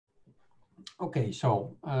Okay,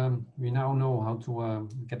 so we now know how to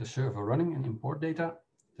get the server running and import data.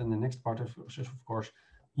 Then the next part is of course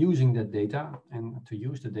using that data, and to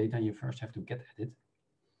use the data you first have to get at it.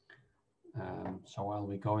 So I'll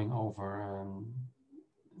be going over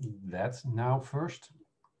that now first.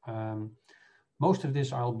 Most of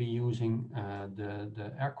this I'll be using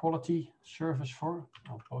the air quality service for.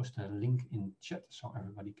 I'll post a link in chat so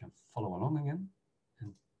everybody can follow along again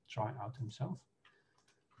and try out himself.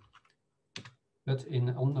 But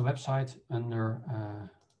on the website under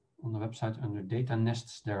data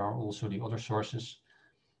nests, there are also the other sources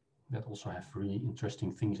that also have really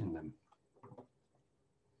interesting things in them.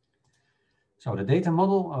 So the data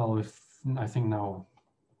model, I think now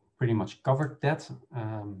pretty much covered that.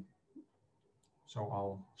 So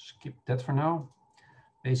I'll skip that for now.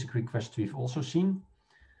 Basic requests we've also seen.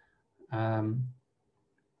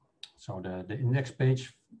 So the index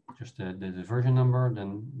page, just the version number,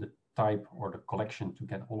 then the type or the collection to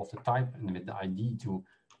get all of the type, and with the ID to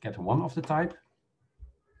get one of the type.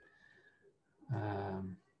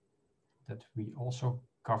 That we also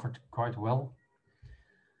covered quite well.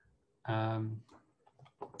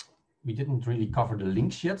 We didn't really cover the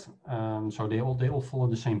links yet, so they all follow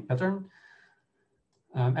the same pattern.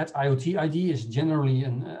 At IoT ID is generally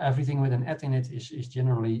everything with an at in it is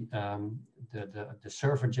generally the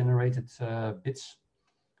server generated bits.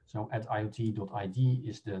 So at IoT.id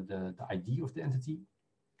is the ID of the entity,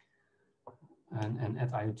 and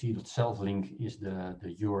at IoT.self-link is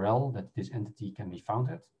the URL that this entity can be found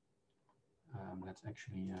at. Let's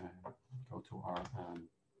actually go to our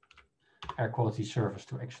air quality service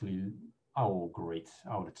to actually. Oh, great!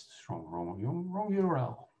 Oh, that's wrong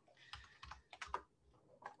URL.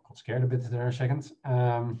 Got scared a bit there a second.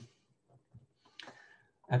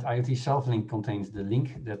 At IoT self-link contains the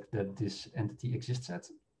link that this entity exists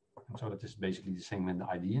at. So that is basically the same with the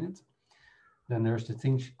ID in it. Then there's the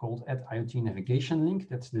things called at IoT navigation link.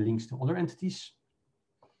 That's the links to other entities.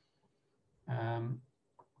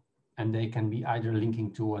 And they can be either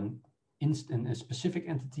linking to a specific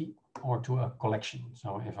entity or to a collection.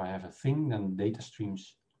 So if I have a thing, then data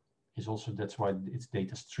streams is also, that's why it's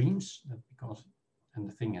data streams, and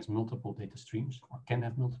the thing has multiple data streams or can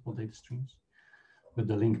have multiple data streams. But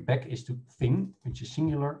the link back is to thing, which is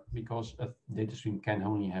singular, because a data stream can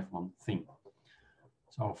only have one thing.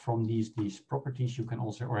 So from these properties, you can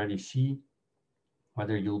also already see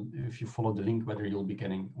whether if you follow the link, whether you'll be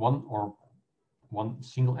getting one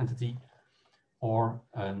single entity or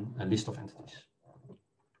a list of entities.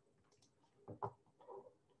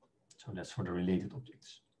 So that's for the related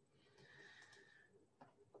objects.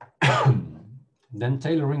 Then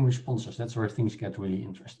tailoring responses, that's where things get really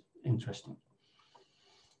interesting.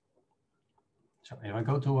 So if I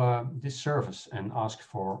go to this service and ask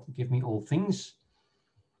for give me all things,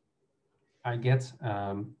 I get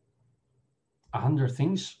 100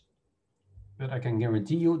 things, but I can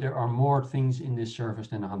guarantee you there are more things in this service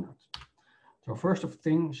than 100. So first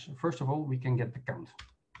of all, we can get the count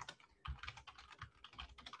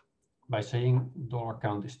by saying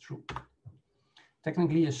 $count is true.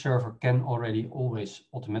 Technically, a server can already always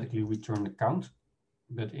automatically return the count,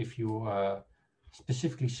 but if you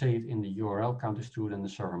specifically say it in the URL count is true, then the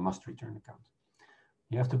server must return the count.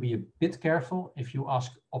 You have to be a bit careful. If you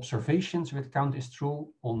ask observations with count is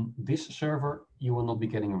true on this server, you will not be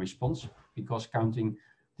getting a response, because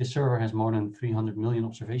this server has more than 300 million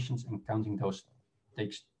observations, and counting those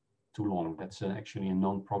takes too long. That's actually a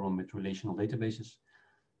known problem with relational databases,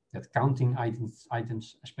 that counting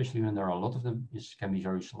items, especially when there are a lot of them, can be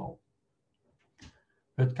very slow.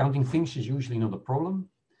 But counting things is usually not a problem.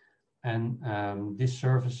 And this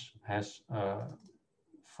service has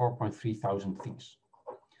 4.3 thousand things.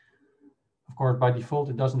 Of course, by default,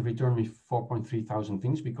 it doesn't return me 4.3 thousand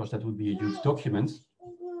things, because that would be a huge document.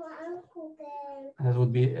 That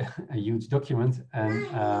would be a huge document, and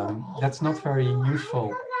that's not very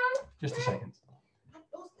useful. Just a second.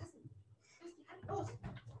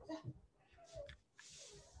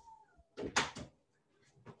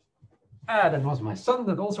 That was my son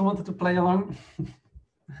that also wanted to play along.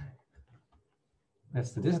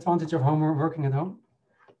 That's the disadvantage of working at home.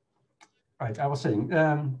 Right, I was saying,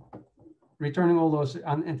 returning all those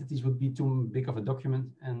entities would be too big of a document,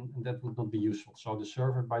 and that would not be useful. So the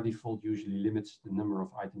server by default usually limits the number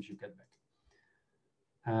of items you get back.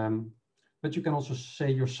 But you can also say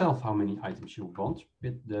yourself how many items you want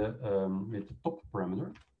with the top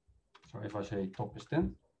parameter. So if I say top is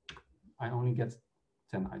 10, I only get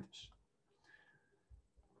 10 items.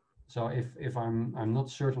 So if I'm not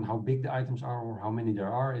certain how big the items are or how many there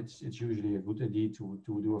are, it's usually a good idea to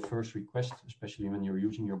do a first request, especially when you're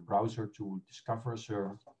using your browser to discover a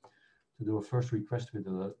server, to do a first request with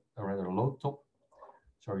a rather low top,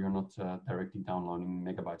 so you're not directly downloading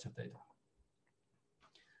megabytes of data.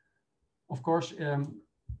 Of course,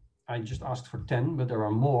 I just asked for 10, but there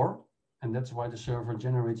are more, and that's why the server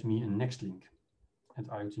generates me a next link at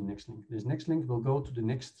IoT next link. This next link will go to the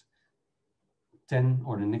next 10,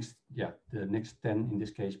 or the next 10 in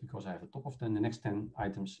this case, because I have a top of 10, the next 10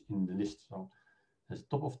 items in the list. So there's a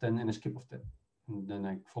top of 10 and a skip of 10. And then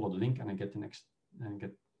I follow the link and I get the next, and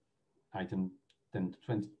get item 10 to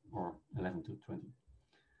 20 or 11 to 20.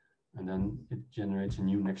 And then it generates a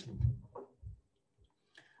new next link.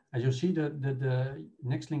 As you see, the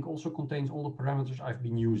next link also contains all the parameters I've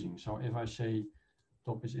been using. So if I say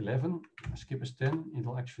top is 11, skip is 10,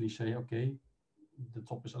 it'll actually say, okay, the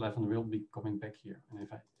top is 11 will be coming back here. And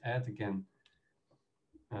if I add again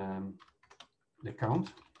the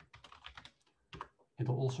count,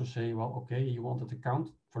 it'll also say, well, okay, you wanted the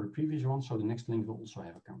count for the previous one, so the next link will also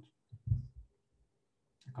have a count.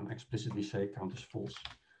 I can explicitly say count is false,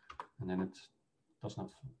 and then it does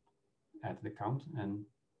not add the count, and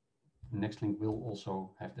the next link will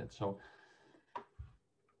also have that. So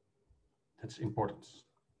that's important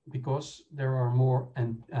because there are more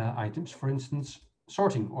items. For instance,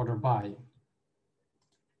 sorting, order by.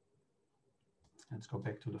 Let's go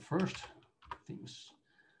back to the first things.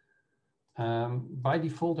 By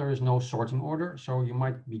default, there is no sorting order, so you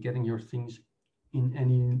might be getting your things in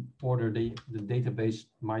any order the database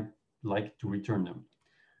might like to return them,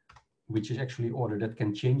 which is actually order that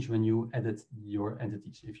can change when you edit your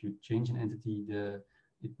entities. If you change an entity,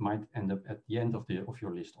 it might end up at the end of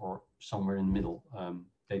your list or somewhere in the middle.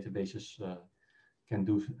 Databases can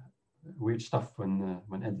do weird stuff when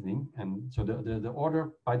editing, and so the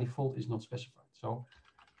order by default is not specified. So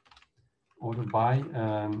order by,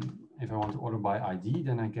 if I want to order by ID,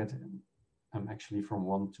 then I get actually from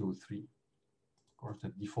 1 to 3. Of course, the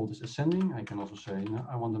default is ascending. I can also say, no,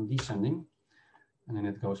 I want them descending, and then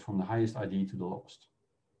it goes from the highest ID to the lowest.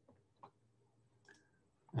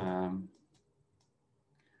 I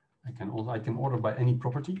can order by any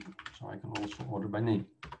property, so I can also order by name,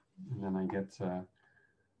 and then I get the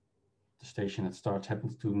station that starts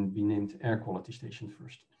happens to be named air quality station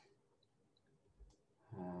first.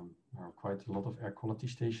 There are quite a lot of air quality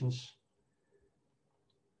stations.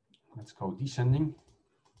 Let's go descending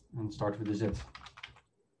and start with the Z.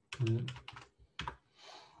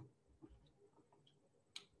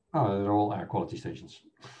 Oh, they're all air quality stations.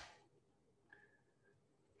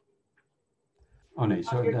 Oh no,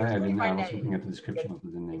 so I was looking at the description of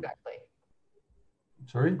the name. Exactly.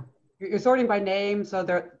 Sorry? You're sorting by name, so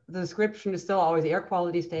the description is still always air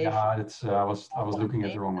quality station. Yeah, that's I was looking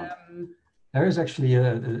at the wrong one. There is actually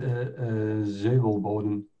a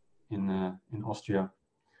Zeewolboden in Austria.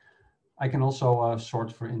 I can also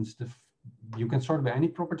sort, for instance, you can sort by any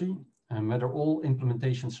property, and whether all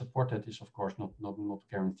implementations support that is of course not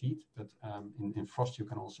guaranteed. But in Frost you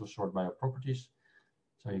can also sort by your properties.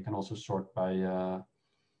 So you can also sort by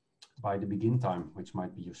the begin time, which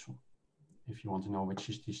might be useful if you want to know which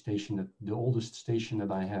is the oldest station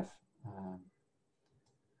that I have.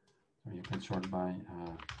 So you can sort by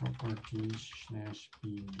properties /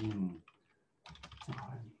 begin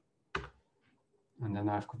time. And then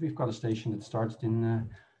we've got a station that started in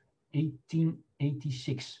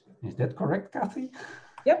 1886. Is that correct, Kathi?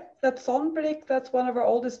 Yep, that's Sonnenblick. That's one of our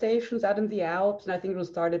oldest stations out in the Alps, and I think it was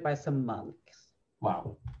started by some monks.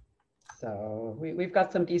 Wow. So we've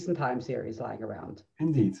got some decent time series lying around.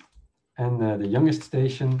 Indeed. And the youngest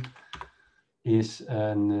station is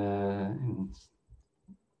in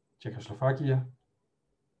Czechoslovakia,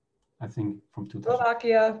 I think from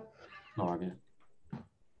 2000. Slovakia.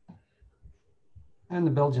 And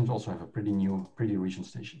the Belgians also have a pretty recent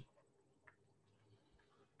station.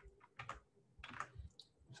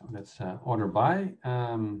 So that's order by.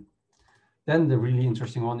 Then the really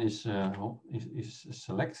interesting one is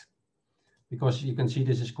select, because you can see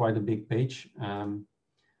this is quite a big page, and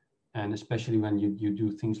especially when you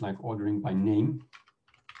do things like ordering by name,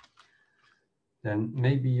 then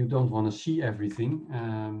maybe you don't want to see everything,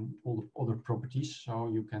 all the other properties. So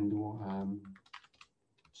you can do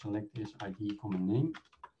select is ID, name,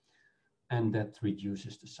 and that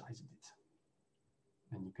reduces the size of it.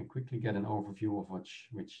 And you can quickly get an overview of which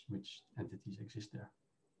entities exist there.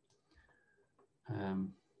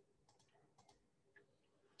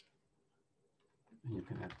 You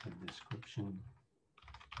can add the description.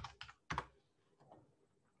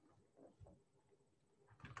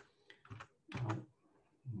 Oh,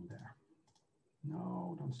 there.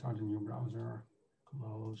 No, don't start a new browser.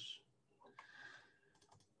 Close.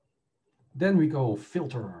 Then we go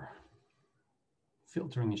filter.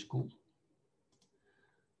 Filtering is cool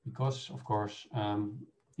because of course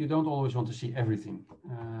you don't always want to see everything.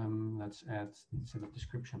 Let's add, instead of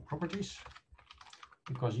description, properties,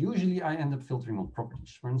 because usually I end up filtering on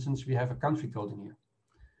properties. For instance, we have a country code in here.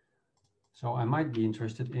 So I might be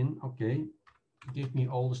interested in, okay, give me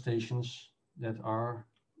all the stations that are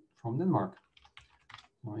from Denmark.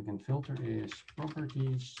 So I can filter is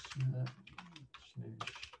properties /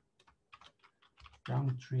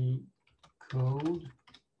 country code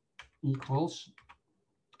equals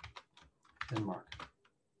Denmark.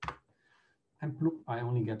 And bloop, I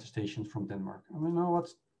only get the stations from Denmark. I mean, now what?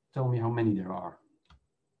 Tell me how many there are.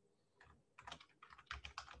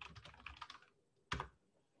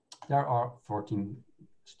 There are 14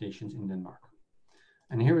 stations in Denmark.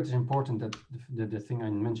 And here it is important that the thing I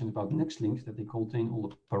mentioned about next links, that they contain all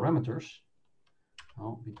the parameters.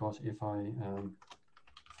 Well, because if I,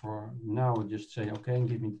 for now, just say, okay, and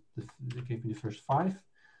give me the first 5,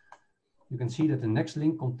 you can see that the next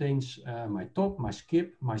link contains my top, my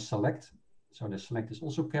skip, my select. So the select is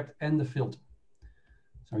also kept, and the filter.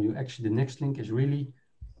 So you actually, the next link is really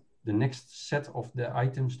the next set of the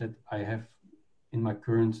items that I have in my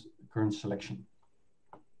current selection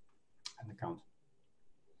and account.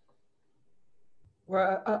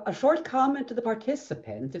 Well, a short comment to the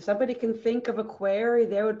participants. If somebody can think of a query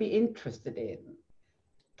they would be interested in,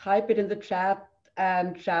 type it in the chat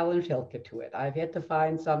and challenge Hylke to it. I've yet to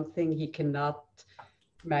find something he cannot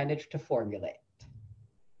manage to formulate.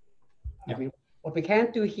 Yeah. I mean, what we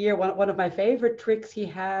can't do here, one of my favorite tricks he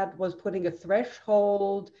had was putting a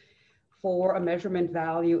threshold for a measurement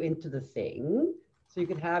value into the thing. So you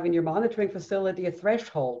could have in your monitoring facility a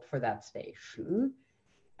threshold for that station,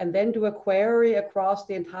 and then do a query across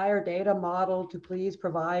the entire data model to please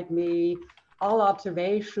provide me all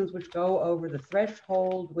observations which go over the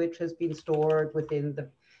threshold which has been stored within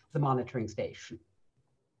the monitoring station.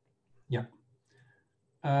 Yeah.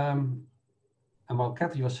 And while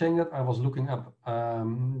Kathi was saying that, I was looking up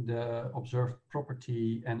the observed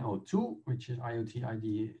property NO2, which is IoT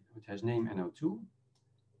ID, which has name NO2.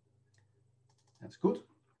 That's good,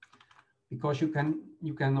 because you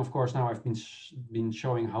can of course, now I've been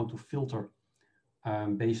showing how to filter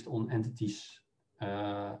based on entities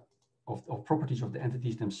of properties of the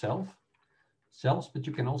entities themselves, but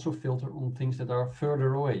you can also filter on things that are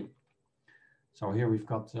further away. So here we've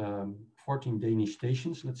got 14 Danish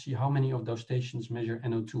stations. Let's see how many of those stations measure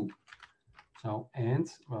NO2. So, and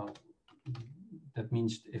well, that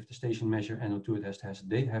means if the station measure NO2, it has to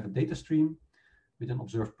have a data stream with an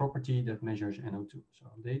observed property that measures NO2.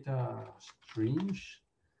 So data streams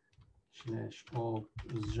 /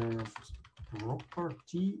 observed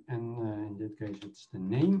property, and in that case it's the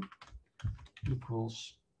name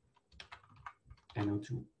equals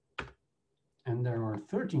NO2. And there are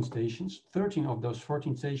 13 stations. 13 of those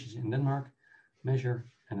 14 stations in Denmark measure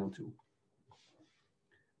NO2.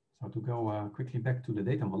 So to go quickly back to the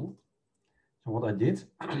data model. So what I did,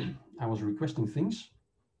 I was requesting things,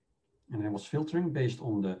 and I was filtering based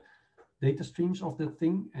on the data streams of that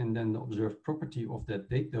thing, and then the observed property of that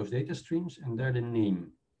those data streams, and there the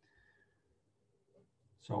name.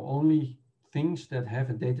 So only things that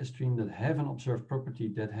have a data stream that have an observed property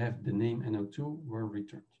that have the name NO2 were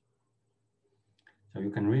returned. So you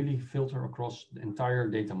can really filter across the entire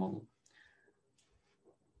data model.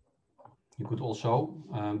 You could also,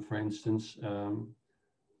 for instance,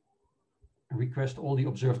 request all the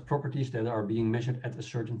observed properties that are being measured at a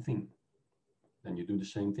certain thing. Then you do the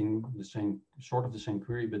same thing, the same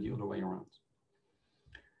query, but the other way around.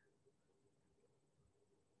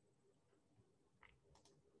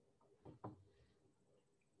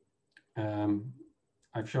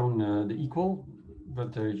 I've shown the equal,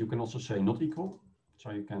 but you can also say not equal. So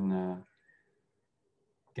you can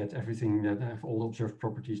get everything that have all the observed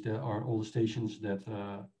properties. There are all the stations that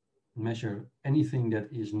measure anything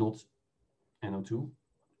that is not NO2.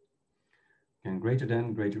 And greater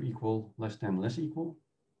than, greater equal, less than, less equal.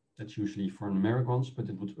 That's usually for numeric ones, but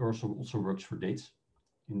it would also works for dates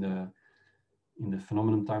in the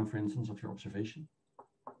phenomenon time, for instance, of your observation.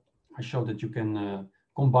 I showed that you can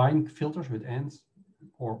combine filters with and,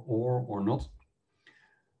 or not.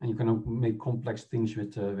 And you can make complex things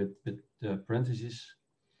with parentheses.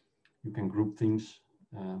 You can group things.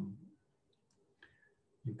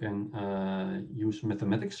 You can use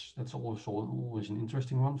mathematics. That's also always an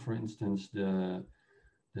interesting one. For instance, the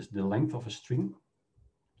length of a string.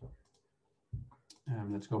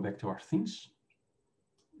 Let's go back to our things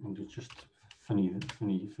and do just funny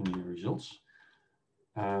results.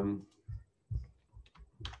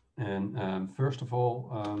 First of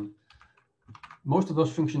all, most of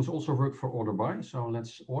those functions also work for order by. So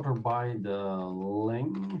let's order by the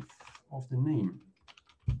length of the name.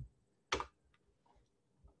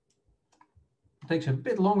 takes a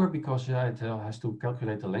bit longer because it has to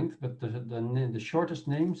calculate the length, but the shortest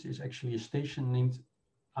names is actually a station named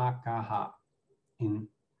AKH in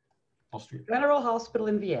Austria. General Hospital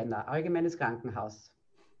in Vienna, Allgemeines Krankenhaus.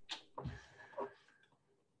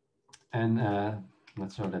 And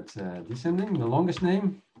so that's descending. The longest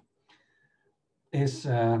name is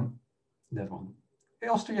that one.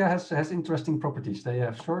 Austria has interesting properties. They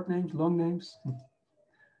have short names, long names.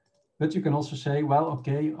 But you can also say, well,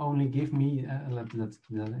 okay, only give me,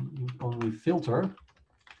 you only filter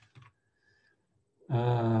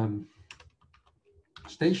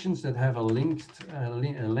stations that have a length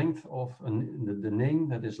of the name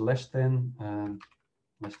that is less than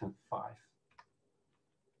 5.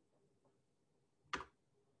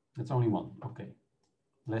 That's only one, okay.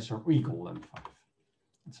 Less or equal than 5.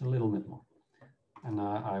 It's a little bit more. And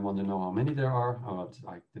I want to know how many there are. Oh,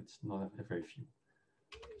 it's not a very few.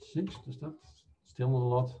 6, is that still not a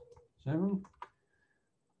lot? 7?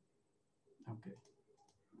 Okay.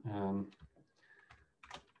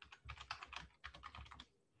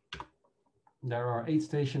 There are 8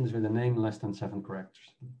 stations with a name less than 7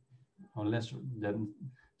 characters, or less than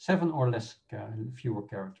 7 or less, fewer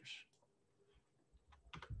characters.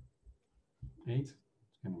 8, it's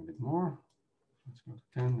getting a bit more. Let's go to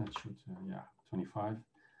 10, that should, yeah, 25.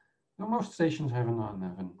 Now, most stations have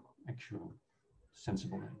an actual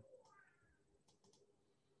sensible name.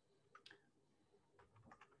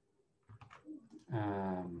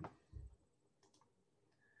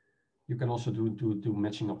 You can also do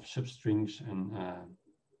matching of substrings and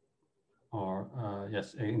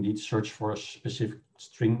yes, indeed search for a specific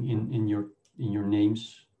string in your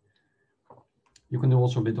names. You can do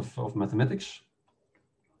also a bit of mathematics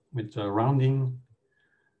with rounding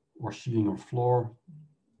or ceiling or floor.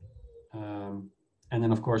 And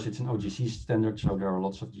then, of course, it's an OGC standard, so there are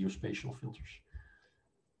lots of geospatial filters.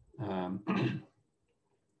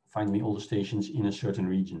 Find me all the stations in a certain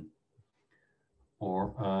region,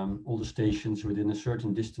 or all the stations within a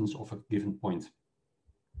certain distance of a given point.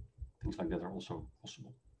 Things like that are also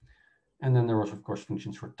possible. And then there was, of course,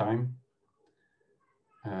 functions for time.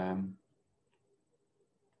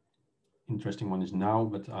 Interesting one is now,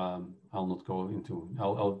 but I'll not go into,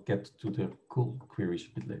 I'll get to the cool queries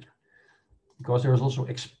a bit later. Because there is also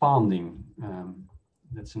expanding.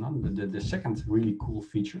 That's the second really cool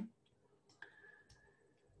feature.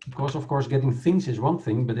 Because of course getting things is one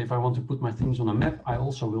thing, but if I want to put my things on a map, I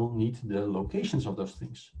also will need the locations of those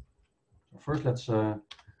things. So first let's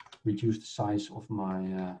reduce the size of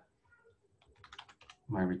my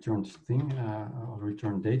my returned thing,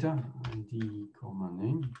 returned data, ID,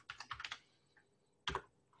 name.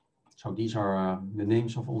 So these are the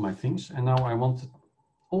names of all my things. And now I want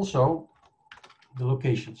also the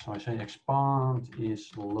locations. So I say expand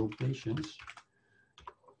is locations.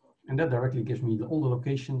 And that directly gives me all the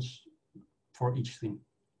locations for each thing.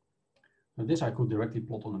 Now this I could directly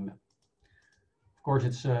plot on a map. Of course,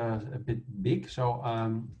 it's a bit big, so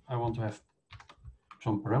I want to have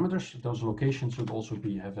some parameters. Those locations should also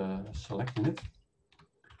have a select in it.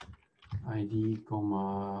 ID,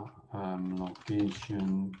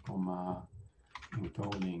 location,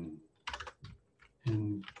 encoding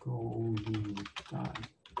time.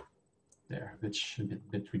 There, which a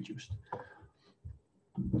bit reduced.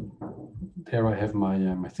 There I have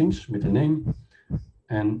my things with the name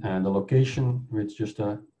and the location with just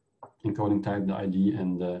a encoding type, the ID,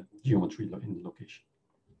 and the geometry in the location.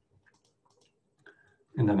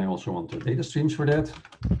 And then I also want the data streams for that.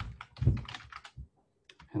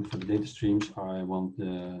 And for the data streams, I want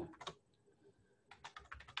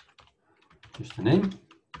just the name.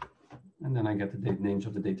 And then I get the names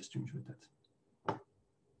of the data streams with that.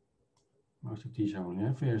 Most of these I only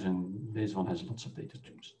have here, and this one has lots of data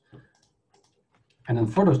streams. And then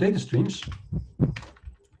for those data streams,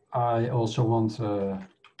 I also want,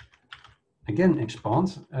 again,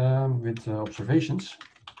 expand with observations.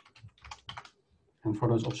 And for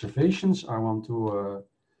those observations, I want to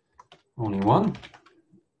only one.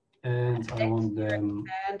 And I want them.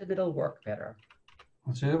 Expand and it'll work better.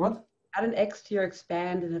 What's it? What? Add an X to your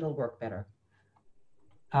expand and it'll work better.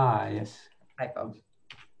 Ah, yes. Typo.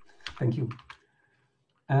 Thank you.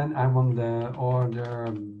 And I want the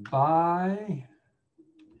order by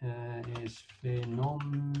is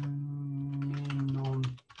phenomenon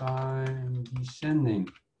time descending.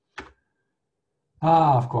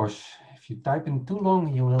 Ah, of course. If you type in too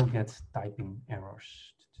long, you will get typing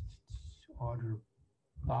errors. Order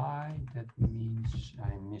by, that means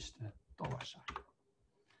I missed a $sign.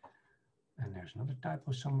 And there's another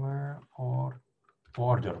typo somewhere, or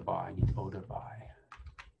order by, not order by.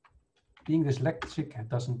 Being dyslexic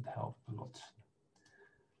doesn't help a lot.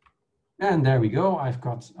 And there we go. I've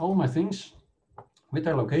got all my things with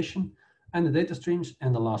their location and the data streams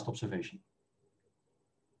and the last observation.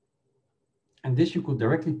 And this you could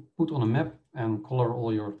directly put on a map and color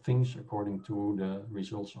all your things according to the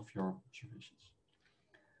results of your observations.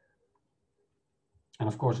 And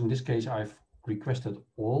of course, in this case, I've requested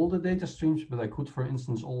all the data streams, but I could, for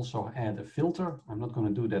instance, also add a filter. I'm not going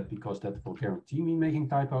to do that because that will guarantee me making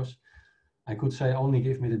typos. I could say only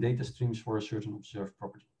give me the data streams for a certain observed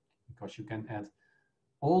property, because you can add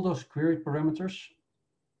all those query parameters,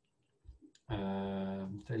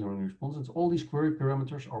 tailoring responses. All these query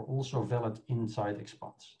parameters are also valid inside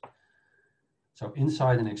expands. So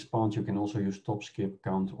inside an expand, you can also use top, skip,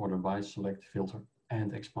 count, order by, select, filter,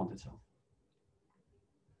 and expand itself.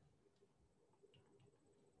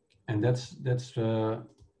 And that's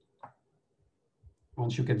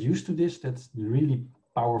once you get used to this, that's really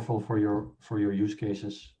powerful for your use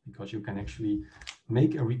cases, because you can actually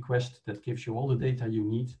make a request that gives you all the data you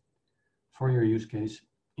need for your use case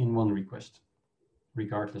in one request,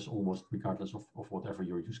 almost regardless of whatever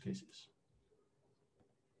your use case is.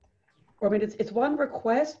 I mean, it's one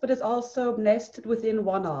request, but it's also nested within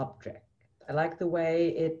one object. I like the way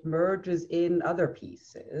it merges in other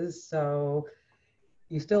pieces. So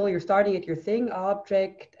you're starting at your thing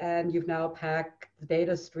object, and you've now packed the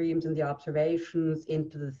data streams and the observations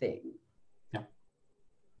into the thing. Yeah.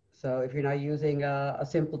 So if you're now using a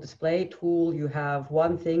simple display tool, you have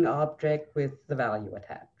one thing object with the value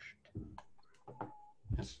attached.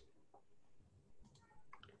 Yes.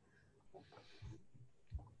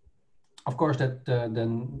 Of course,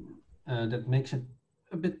 that makes it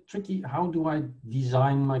a bit tricky. How do I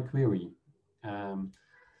design my query?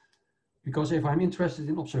 Because if I'm interested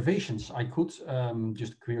in observations, I could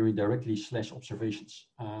just query directly /observations.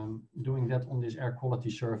 Doing that on this air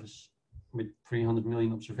quality service with 300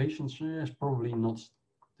 million observations is probably not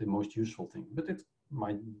the most useful thing, but it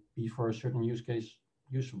might be for a certain use case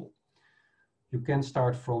usable. You can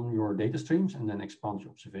start from your data streams and then expand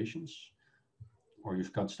your observations, or you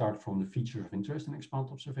can start from the features of interest and expand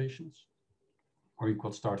observations, or you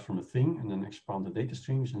could start from a thing and then expand the data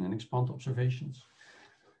streams and then expand observations.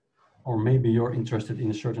 Or maybe you're interested in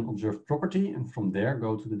a certain observed property and from there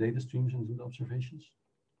go to the data streams and do the observations.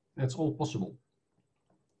 That's all possible.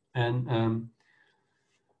 And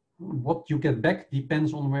what you get back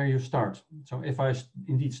depends on where you start. So if I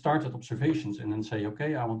indeed start at observations and then say,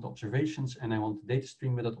 okay, I want the observations and I want the data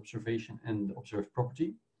stream with that observation and the observed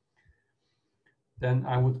property, then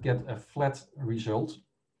I would get a flat result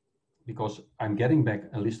because I'm getting back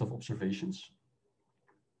a list of observations.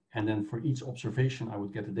 And then for each observation, I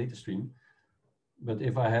would get a data stream. But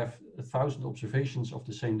if I have 1,000 observations of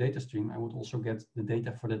the same data stream, I would also get the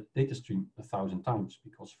data for that data stream 1,000 times,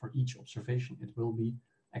 because for each observation, it will be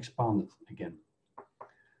expanded again.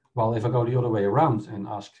 While if I go the other way around and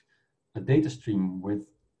ask a data stream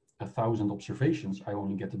with 1,000 observations, I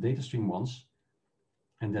only get the data stream once,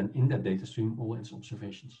 and then in that data stream, all its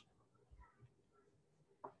observations.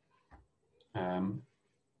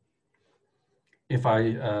 If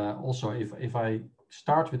I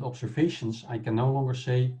start with observations, I can no longer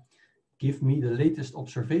say, give me the latest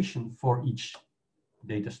observation for each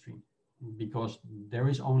data stream, because there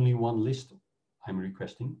is only one list I'm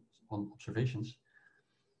requesting on observations.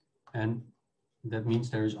 And that means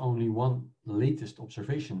there is only one latest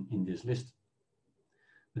observation in this list.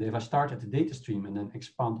 But if I start at the data stream and then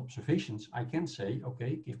expand observations, I can say,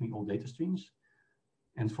 okay, give me all data streams.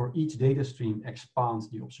 And for each data stream, expand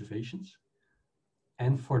the observations.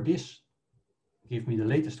 And for this, give me the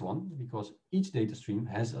latest one, because each data stream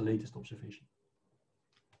has a latest observation.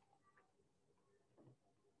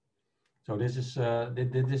 So this is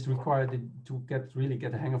this required to really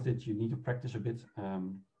get the hang of it. You need to practice a bit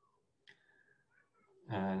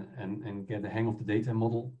and get the hang of the data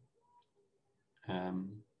model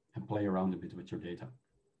and play around a bit with your data.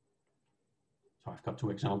 So I've got two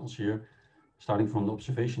examples here. Starting from the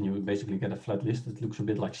observation, you would basically get a flat list that looks a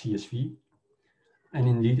bit like CSV. And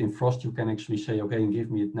indeed, in Frost, you can actually say, okay, and give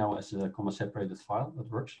me it now as a comma-separated file. That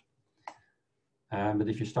works. But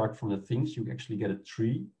if you start from the things, you actually get a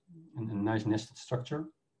tree and a nice nested structure.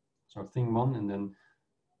 So thing one, and then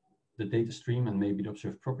the data stream, and maybe the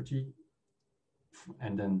observed property,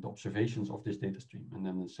 and then the observations of this data stream. And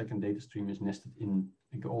then the second data stream is nested in,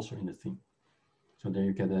 also in the thing. So there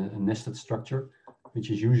you get a nested structure, which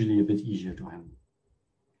is usually a bit easier to handle.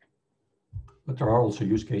 But there are also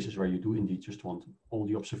use cases where you do indeed just want all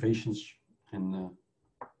the observations and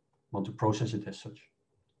want to process it as such.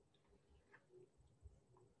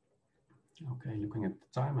 Okay, looking at the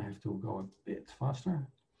time, I have to go a bit faster.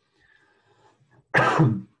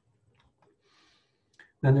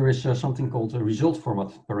 Then there is something called a result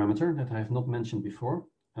format parameter that I have not mentioned before.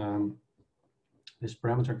 This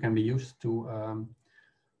parameter can be used to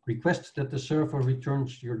request that the server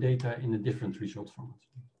returns your data in a different result format.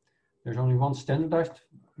 There's only one standardized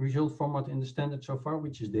result format in the standard so far,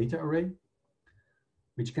 which is data array,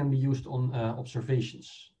 which can be used on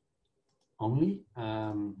observations only.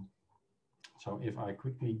 So if I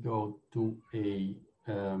quickly go to a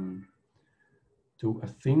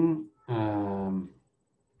thing,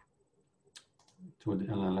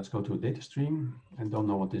 let's go to a data stream. I don't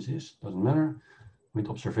know what this is, doesn't matter, with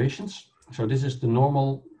observations. So this is the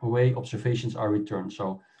normal way observations are returned.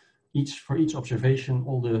 So for each observation,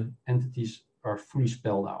 all the entities are fully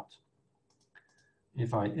spelled out.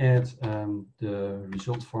 If I add the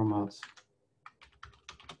result format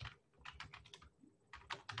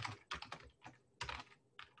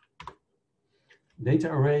data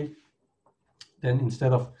array, then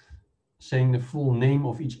instead of saying the full name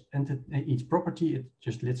of each entity, each property, it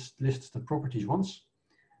just lists the properties once,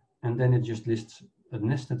 and then it just lists a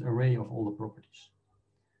nested array of all the properties.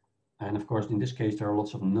 And of course, in this case, there are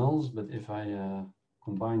lots of nulls, but if I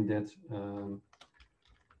combine that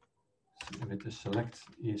with the select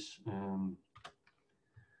is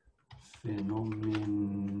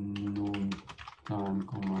phenomenon time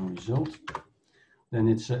comma result, then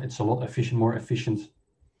it's a lot more efficient,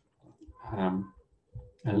 a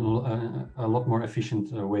lot more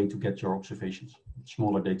efficient way to get your observations,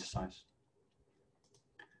 smaller data size.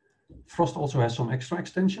 Frost also has some extra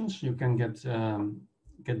extensions. You can get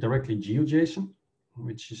directly GeoJSON,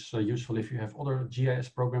 which is useful if you have other GIS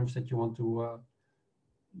programs that you want to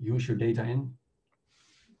use your data in.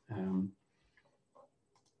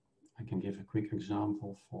 I can give a quick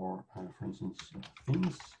example for instance,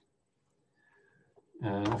 things.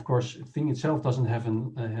 Of course, thing itself doesn't have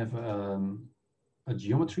a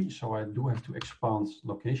geometry, so I do have to expand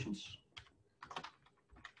locations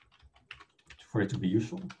for it to be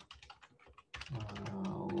useful.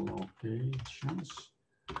 Locations.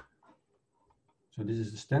 So this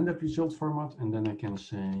is the standard result format, and then I can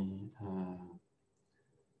say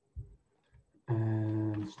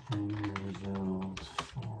and standard result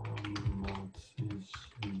format is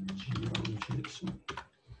GeoJSON.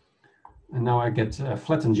 And now I get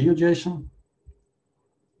flattened GeoJSON.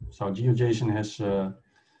 So GeoJSON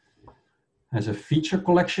has a feature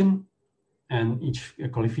collection, and each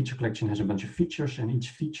feature collection has a bunch of features, and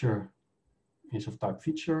each feature is of type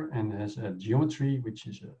feature and has a geometry, which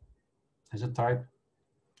is has a type.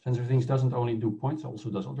 SensorThings doesn't only do points, it also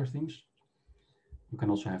does other things. You can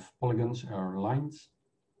also have polygons or lines.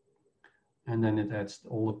 And then it adds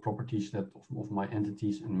all the properties that of my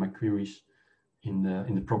entities and my queries in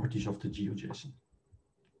the properties of the GeoJSON.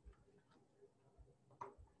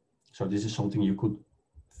 So this is something you could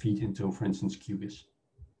feed into, for instance, QGIS.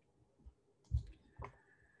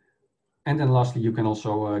 And then lastly, you can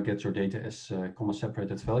also get your data as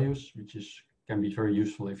comma-separated values, which can be very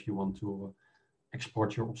useful if you want to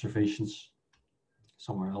export your observations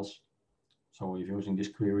somewhere else. So if you're using this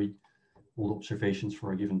query, all the observations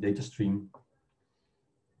for a given data stream,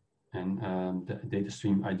 and the data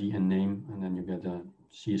stream ID and name, and then you get a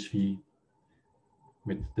CSV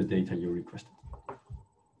with the data you requested.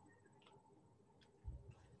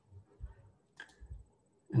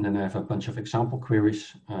 And then I have a bunch of example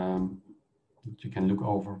queries that you can look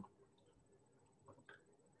over.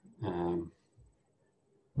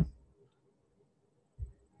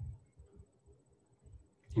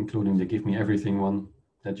 Including the give me everything one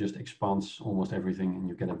that just expands almost everything, and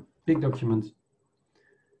you get a big document.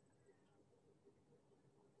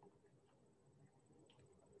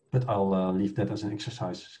 But I'll leave that as an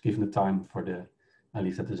exercise, given the time I'll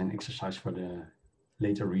leave that as an exercise for the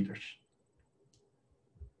later readers.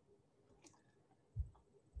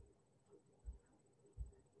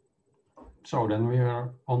 So then we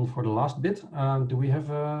are on for the last bit. Do we have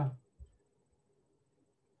a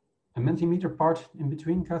Mentimeter part in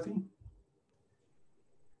between, Kathi?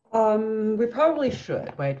 We probably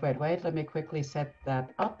should. Wait. Let me quickly set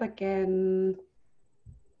that up again.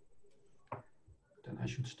 Then I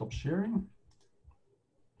should stop sharing.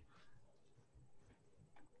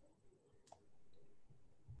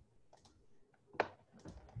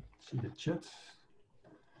 See the chat.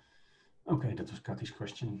 Okay, that was Kathy's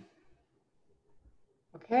question.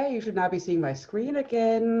 Okay, you should now be seeing my screen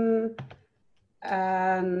again.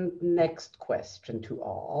 And next question to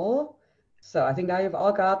all. So I think now you've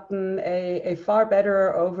all gotten a far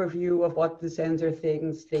better overview of what the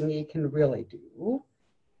SensorThings thingy can really do.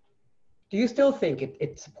 Do you still think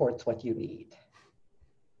it supports what you need?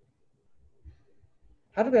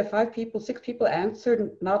 How did we have 5 people, 6 people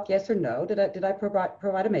answered not yes or no? Did I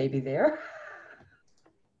provide a maybe there?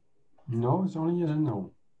 No, it's only yes and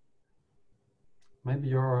no. Maybe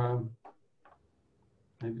your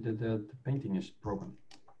maybe the painting is broken.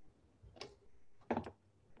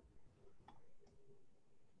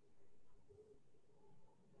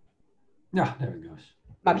 Yeah, there it goes.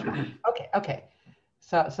 Much better. Okay, okay.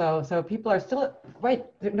 So people are still, right,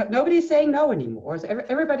 nobody's saying no anymore. So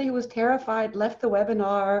everybody who was terrified left the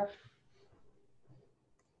webinar,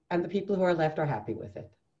 and the people who are left are happy with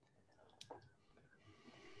it.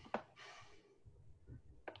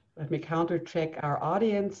 Let me counter check our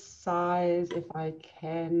audience size if I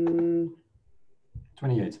can.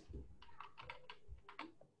 28.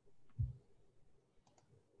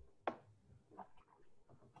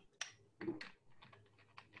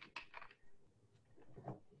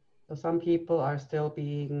 So some people are still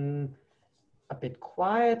being a bit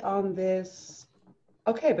quiet on this.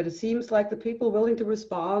 Okay, but it seems like the people willing to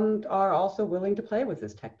respond are also willing to play with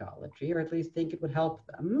this technology, or at least think it would help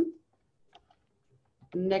them.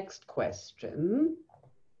 Next question.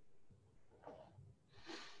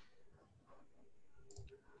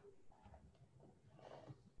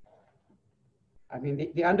 I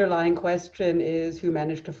mean, the underlying question is who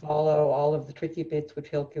managed to follow all of the tricky bits which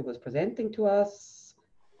Hylke was presenting to us?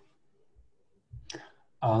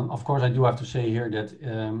 Of course, I do have to say here that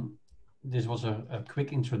this was a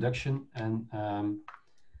quick introduction, and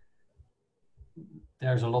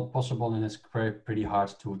there's a lot possible, and it's pretty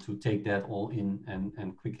hard to take that all in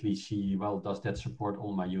and quickly see, well, does that support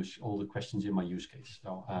all the questions in my use case?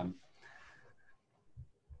 So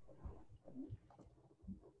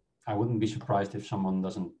I wouldn't be surprised if someone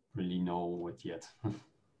doesn't really know it yet.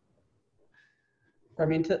 I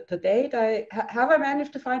mean, to date, have I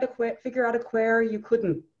managed to figure out a query you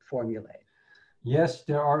couldn't formulate? Yes,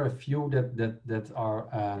 there are a few that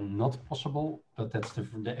are not possible, but that's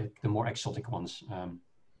the more exotic ones,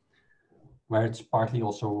 where it's partly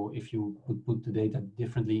also, if you would put the data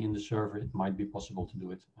differently in the server, it might be possible to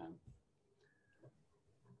do it.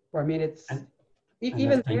 I mean, it's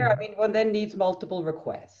even there. I mean, one then needs multiple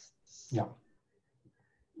requests. Yeah,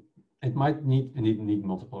 it might need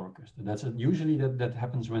multiple requests. That's usually that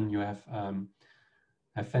happens when you have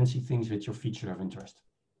fancy things with your feature of interest.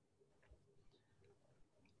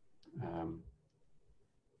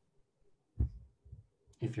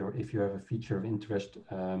 If you have a feature of interest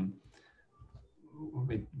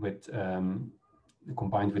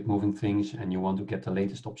combined with moving things, and you want to get the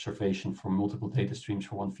latest observation from multiple data streams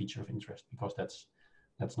for one feature of interest, because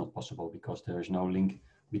that's not possible because there is no link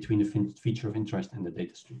between the feature of interest and the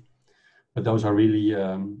data stream. But those are really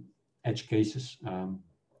edge cases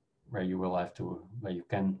where you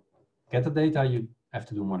can get the data, you have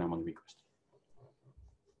to do more than one request.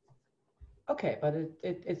 Okay, but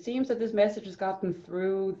it seems that this message has gotten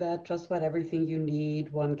through that just about everything you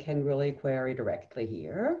need, one can really query directly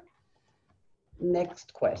here.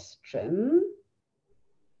 Next question,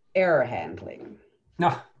 error handling.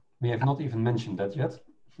 No, we have not even mentioned that yet.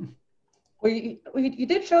 Well, you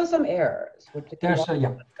did show some errors, which there's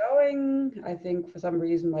yeah. Going. I think for some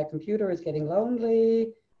reason my computer is getting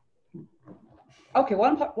lonely. Okay,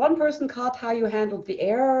 one person caught how you handled the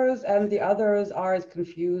errors, and the others are as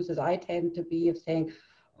confused as I tend to be of saying,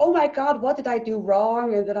 oh my God, what did I do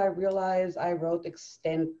wrong? And then I realized I wrote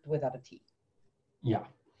extent without a T. Yeah.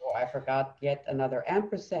 Or I forgot yet another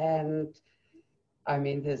ampersand. I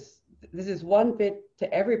mean, this is one bit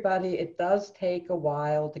to everybody. It does take a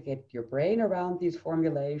while to get your brain around these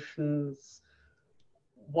formulations.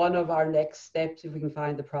 One of our next steps, if we can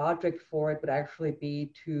find the project for it, would actually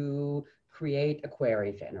be to create a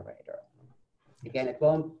query generator. Again, it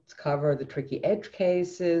won't cover the tricky edge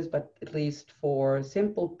cases, but at least for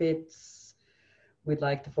simple bits, we'd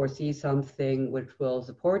like to foresee something which will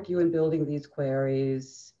support you in building these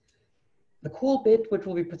queries. The cool bit, which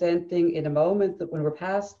we'll be presenting in a moment, that when we're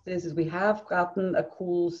past this, is we have gotten a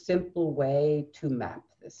cool, simple way to map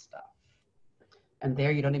this stuff. And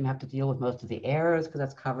there you don't even have to deal with most of the errors because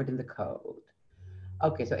that's covered in the code.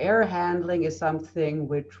 Okay, so error handling is something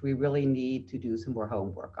which we really need to do some more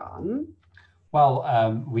homework on.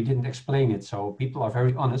 Well, we didn't explain it, so people are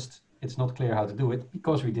very honest. It's not clear how to do it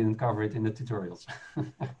because we didn't cover it in the tutorials.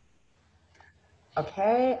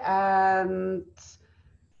 Okay, and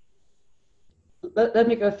let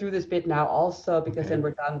me go through this bit now also, because then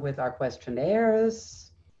we're done with our questionnaires.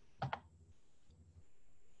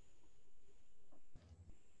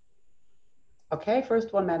 Okay,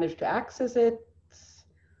 first one managed to access it.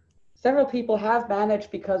 Several people have managed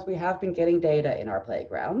because we have been getting data in our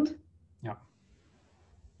playground. Yeah.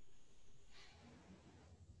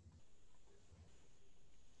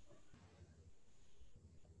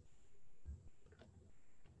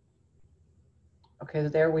 Okay, so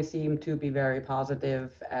there we seem to be very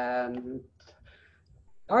positive and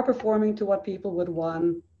are performing to what people would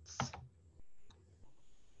want.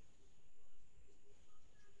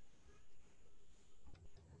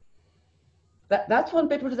 That's one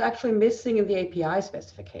bit which is actually missing in the API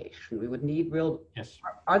specification. We would need real, yes.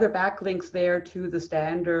 Are there backlinks there to the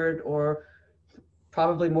standard, or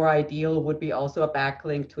probably more ideal would be also a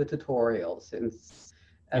backlink to a tutorial, since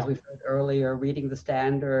as we've heard earlier, reading the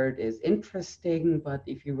standard is interesting, but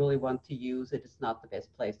if you really want to use it, it's not the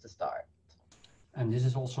best place to start. And this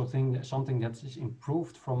is also something that is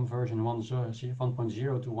improved from version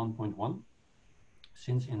 1.0 to 1.1.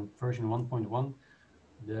 Since in version 1.1,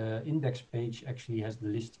 the index page actually has the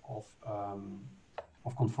list of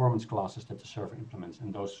conformance classes that the server implements,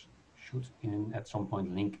 and those should at some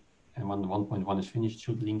point link, and when the 1.1 is finished,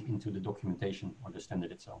 should link into the documentation or the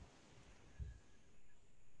standard itself.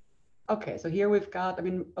 Okay, so here we've got, I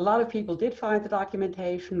mean, a lot of people did find the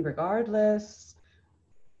documentation regardless.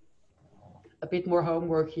 A bit more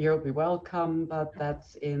homework here would be welcome, but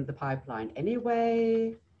that's in the pipeline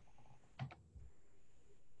anyway.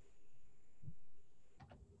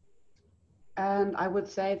 And I would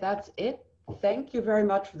say that's it. Thank you very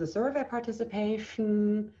much for the survey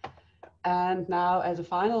participation. And now, as a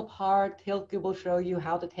final part, Hylke will show you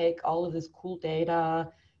how to take all of this cool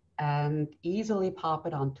data and easily pop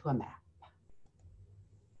it onto a map.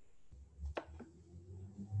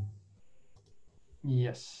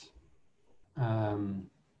 Yes.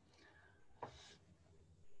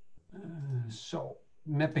 So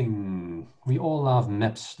mapping, we all love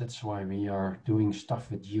maps. That's why we are doing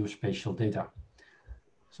stuff with geospatial data.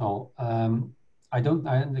 So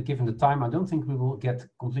given the time, I don't think we will get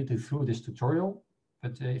completely through this tutorial,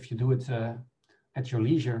 but if you do it at your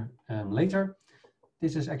leisure later,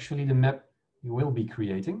 this is actually the map you will be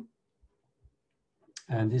creating.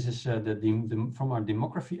 And this is from our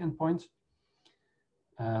demography endpoint.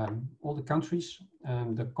 All the countries,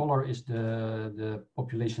 the color is the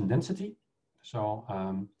population density. So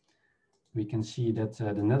we can see that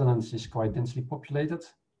the Netherlands is quite densely populated.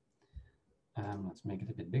 Let's make it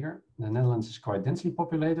a bit bigger. The Netherlands is quite densely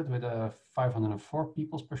populated with 504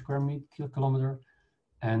 people per square kilometer,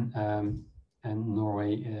 and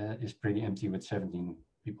Norway is pretty empty with 17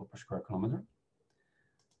 people per square kilometer.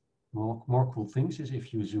 More cool things is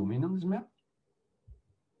if you zoom in on this map,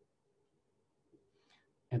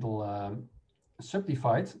 it'll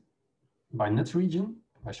subdivide by NUTS region,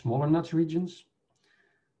 by smaller NUTS regions.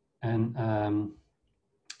 And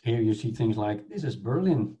here you see things like, this is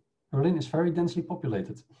Berlin. Berlin is very densely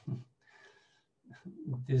populated.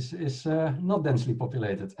 This is not densely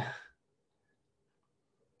populated.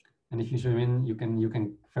 And if you zoom in, you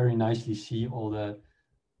can very nicely see all the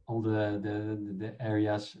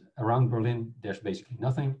areas around Berlin. There's basically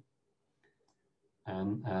nothing.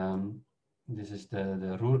 And this is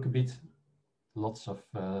the Ruhrgebiet, lots of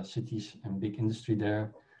cities and big industry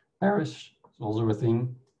there. Paris is also a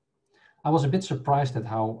thing. I was a bit surprised at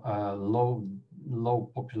how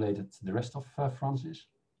low populated the rest of France is.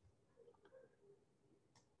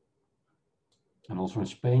 And also in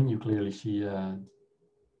Spain, you clearly see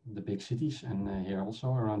the big cities, and here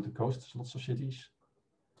also around the coast, lots of cities.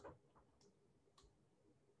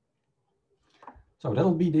 So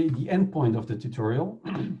that'll be the end point of the tutorial.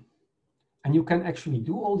 And you can actually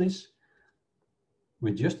do all this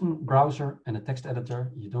with just a browser and a text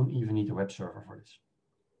editor. You don't even need a web server for this.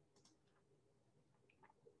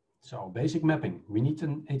 So basic mapping, we need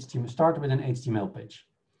an HTML, start with an HTML page.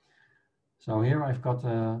 So here I've got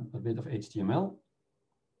a bit of HTML,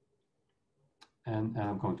 and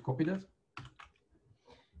I'm going to copy that.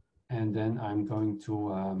 And then I'm going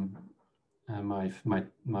to my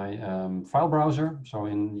file browser. So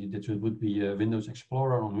this would be Windows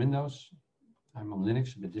Explorer on Windows. I'm on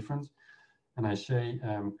Linux, a bit different. And I say,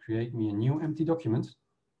 create me a new empty document.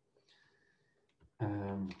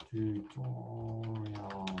 Tutorial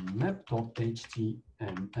map.html.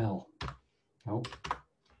 Oh.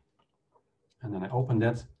 And then I open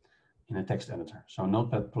that in a text editor. So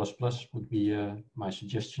Notepad++ would be my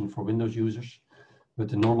suggestion for Windows users, but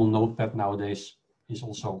the normal Notepad nowadays is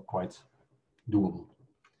also quite doable.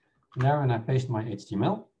 And there, and I paste my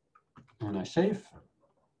HTML, and I save.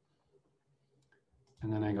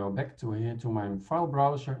 And then I go back to here to my file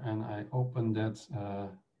browser, and I open that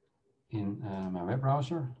in my web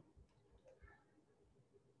browser.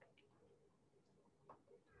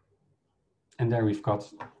 And there we've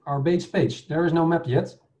got our base page. There is no map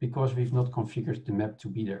yet because we've not configured the map to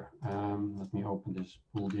be there. Let me open this,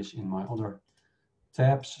 pull this in my other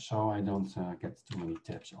tabs so I don't get too many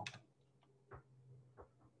tabs open.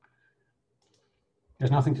 There's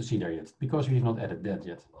nothing to see there yet because we've not added that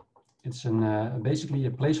yet. It's basically a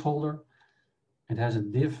placeholder. It has a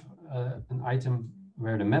div, an item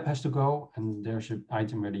where the map has to go, and there's an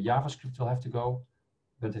item where the JavaScript will have to go,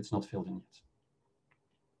 but it's not filled in yet.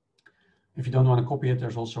 If you don't want to copy it,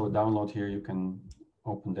 there's also a download here. You can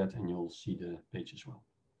open that and you'll see the page as well.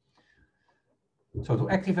 So to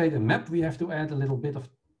activate a map, we have to add a little bit of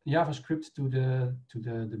JavaScript to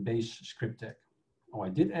the base script tag. Oh, I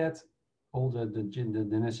did add all the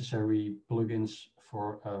necessary plugins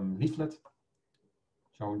for leaflet.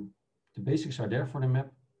 So the basics are there for the map.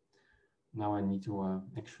 Now I need to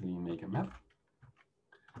actually make a map.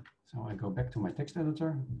 So I go back to my text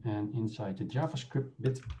editor, and inside the JavaScript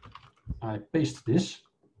bit, I paste this,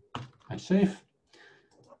 I save,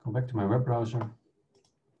 go back to my web browser,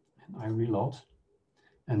 and I reload.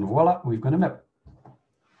 And voila, we've got a map.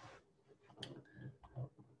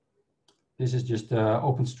 This is just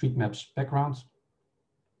OpenStreetMap's background.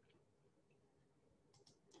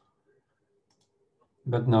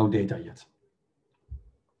 But no data yet.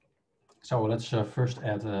 So let's first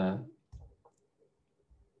add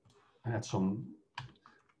some.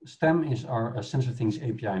 STAM is our SensorThings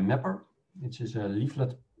API Mapper. It is a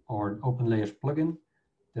leaflet or open layers plugin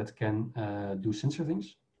that can do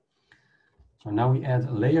SensorThings. So now we add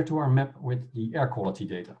a layer to our map with the air quality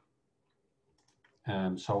data.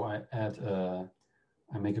 So I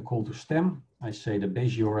make a call to STAM. I say the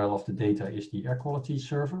base URL of the data is the air quality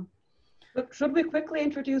server. Look, should we quickly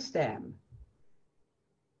introduce STAM?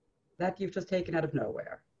 That you've just taken out of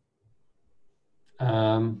nowhere.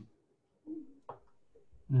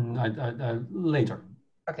 Later.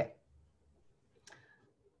 Okay.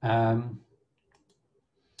 I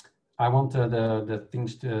want the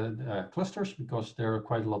things to clusters because there are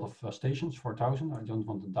quite a lot of stations, 4,000. I don't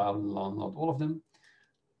want to download all of them.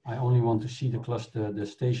 I only want to see the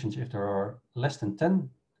stations if there are less than 10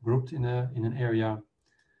 grouped in an area.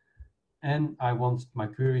 And I want my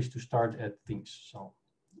queries to start at things. So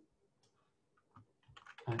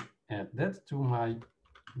I add that to my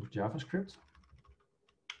JavaScript.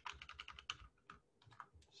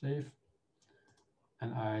 Save.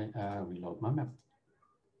 And I reload my map.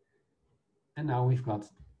 And now we've got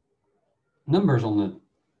numbers on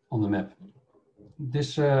the map.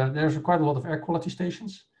 There's quite a lot of air quality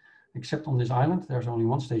stations, except on this island. There's only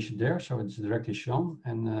one station there, so it's directly shown.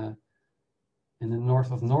 And in the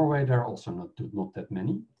north of Norway, there are also not that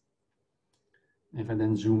many. If I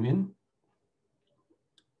then zoom in,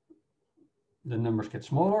 the numbers get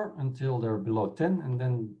smaller until they're below 10, and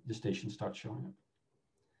then the station starts showing up.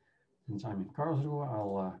 Since I'm in Karlsruhe,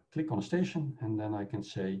 I'll click on a station, and then I can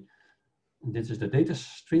say, this is the data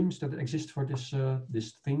streams that exist for this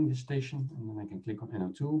station, and then I can click on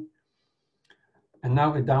NO2. And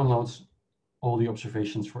now it downloads all the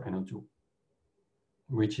observations for NO2,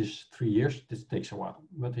 which is 3 years. This takes a while,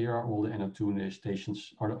 but here are all the NO2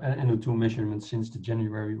 stations, or NO2 measurements since the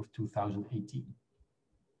January of 2018.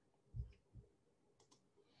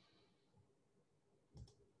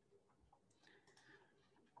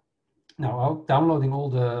 Now, downloading all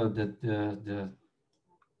the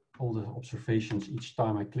observations each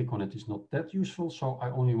time I click on it is not that useful, so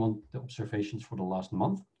I only want the observations for the last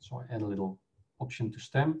month. So I add a little option to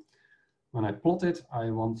STAM. When I plot it,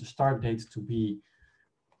 I want the start date to be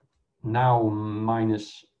now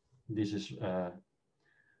minus, this is 1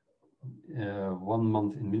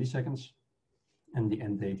 month in milliseconds, and the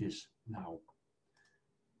end date is now.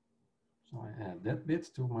 So I add that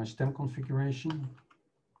bit to my STAM configuration.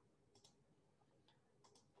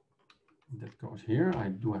 That goes here. I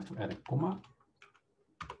do have to add a comma.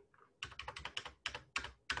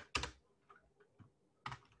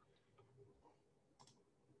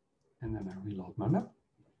 And then I reload my map.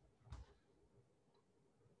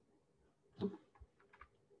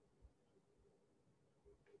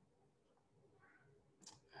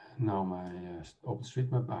 Now my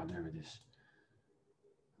OpenStreetMap, there it is.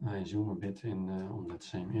 I zoom a bit in on that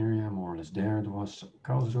same area, more or less there. It was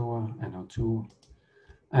Karlsruhe, NO2.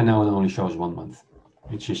 And now it only shows 1 month,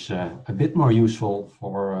 which is a bit more useful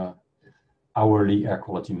for hourly air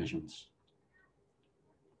quality measurements.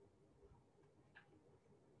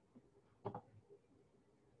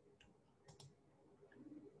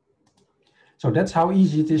 So that's how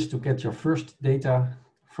easy it is to get your first data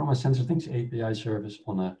from a SensorThings API service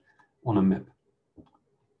on a map.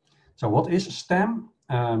 So what is STAM?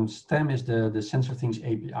 STAM is the SensorThings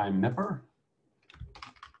API Mapper.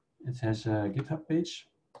 It has a GitHub page.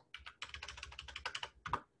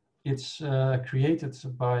 It's created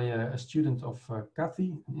by a student of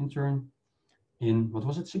Kathi, an intern, in, what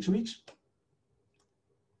was it, 6 weeks?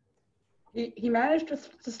 He managed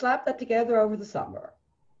to slap that together over the summer.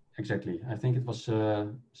 Exactly. I think it was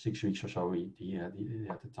 6 weeks or so he had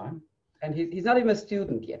the time. And he's not even a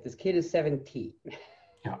student yet. This kid is 17.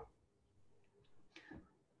 Yeah.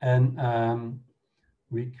 And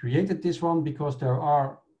we created this one because there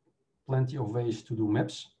are plenty of ways to do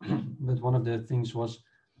maps. But one of the things was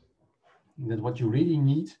that what you really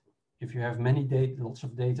need, if you have many data, lots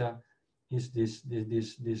of data, is this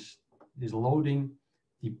loading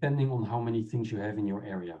depending on how many things you have in your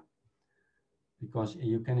area. Because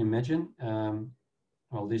you can imagine,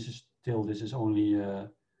 well, this is only,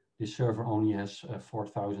 this server only has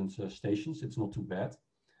 4,000 stations. It's not too bad.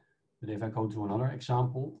 But if I go to another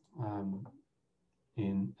example,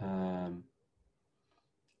 in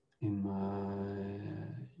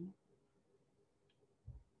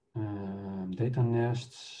data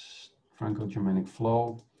nests, Franco-Germanic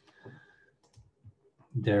flow,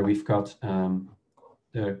 there we've got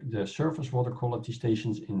the surface water quality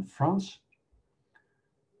stations in France.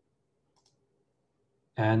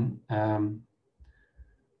 And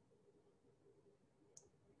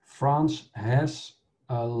France has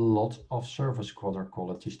a lot of surface water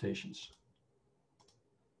quality stations.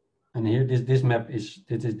 And here this map is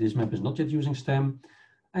not yet using STAM,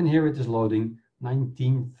 and here it is loading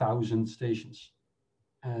 19,000 stations.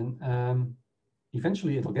 And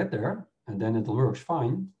eventually it'll get there, and then it works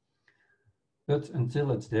fine. But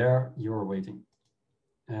until it's there, you're waiting.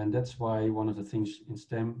 And that's why one of the things in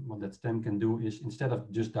STAM, what that STAM can do is, instead of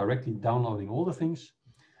just directly downloading all the things,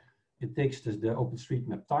 it takes the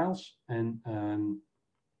OpenStreetMap tiles and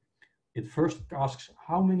it first asks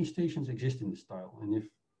how many stations exist in this tile, and if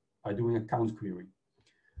by doing a count query.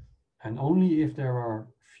 And only if there are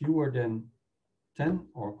fewer than 10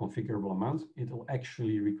 or configurable amount, it will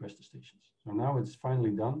actually request the stations. So now it's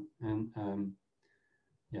finally done, and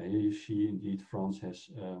yeah, here you see indeed France has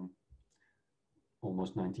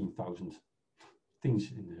almost 19,000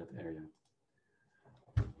 things in that area.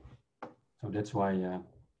 So that's why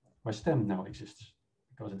STAM now exists,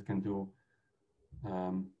 because it can do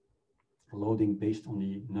loading based on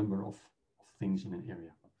the number of things in an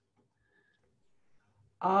area.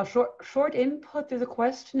 Short input. There's a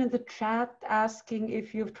question in the chat asking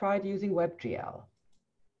if you've tried using WebGL.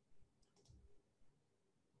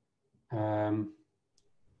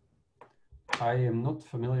 I am not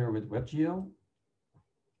familiar with WebGL,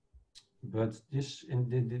 but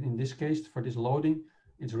in this case, for this loading,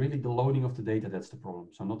 it's really the loading of the data that's the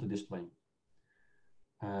problem, so not the displaying.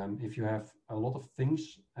 If you have a lot of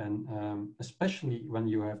things, and especially when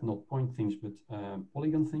you have not point things, but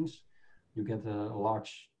polygon things, you get a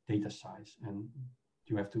large data size, and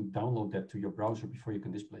you have to download that to your browser before you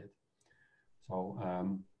can display it. So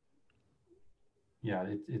yeah,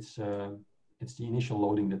 it's the initial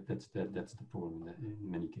loading that's the problem in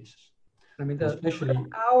many cases. I mean, the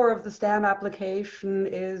power of the STAM application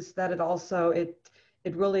is that it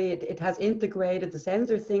has integrated the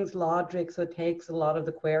SensorThings logic, so it takes a lot of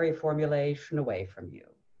the query formulation away from you.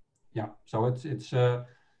 Yeah, so it's I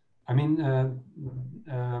mean,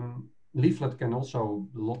 Leaflet can also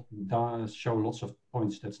show lots of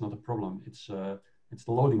points. That's not a problem. It's the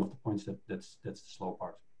loading of the points that's the slow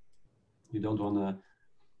part. You don't want to,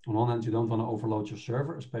 on one hand, you don't want to overload your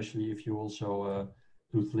server, especially if you also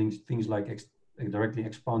do things like directly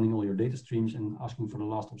expanding all your data streams and asking for the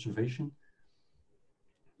last observation.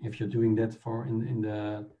 If you're doing that for in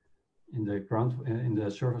the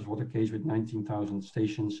surface water case with 19,000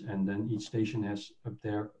 stations, and then each station has up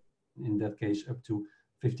there, in that case, up to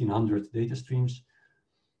 1,500 data streams,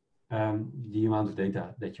 the amount of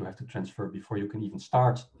data that you have to transfer before you can even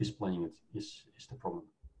start displaying it is the problem.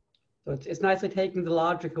 So it's nicely taking the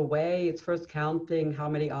logic away. It's first counting how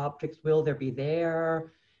many objects will there be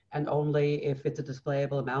there, and only if it's a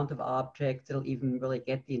displayable amount of objects, it'll even really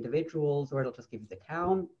get the individuals, or it'll just give you the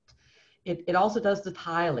count. It also does the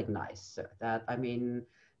tiling nicer. That, I mean,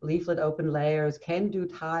 Leaflet open layers can do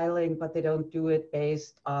tiling, but they don't do it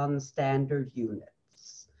based on standard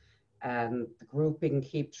units. And the grouping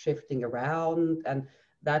keeps shifting around, and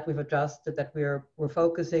that we've adjusted, that we're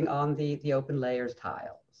focusing on the open layers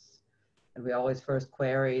tiles. And we always first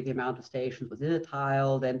query the amount of stations within a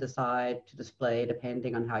tile, then decide to display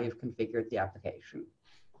depending on how you've configured the application.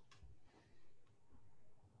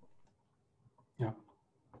 Yeah.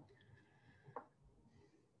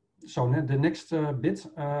 So the next bit,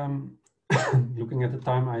 looking at the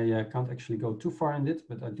time, I can't actually go too far in it,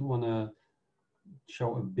 but I do want to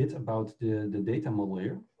show a bit about the data model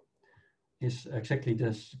here. Is exactly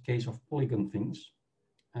this case of polygon things.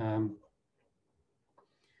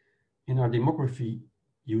 In our demography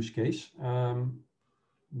use case,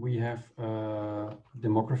 we have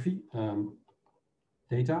demography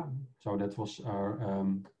data. So that was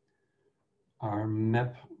our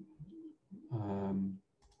map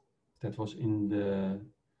that was in the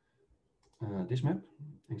this map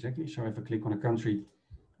exactly. So if I click on a country,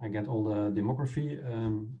 I get all the demography,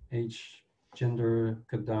 age, gender,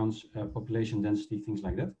 cut downs, population density, things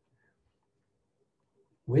like that,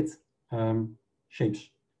 with shapes.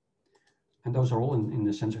 And those are all in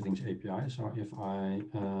the SensorThings API. So if I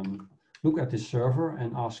look at this server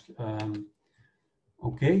and ask,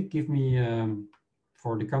 okay, give me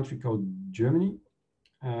for the country code Germany,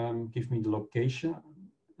 give me the location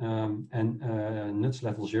and nuts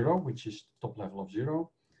level 0, which is the top level of 0,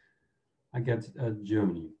 I get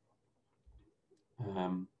Germany.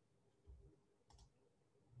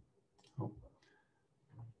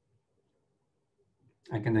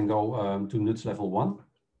 I can then go to nuts level 1,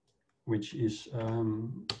 which is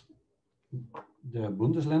the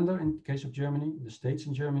Bundesländer in the case of Germany, the states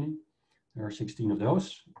in Germany. There are 16 of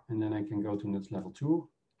those. And then I can go to nuts level 2.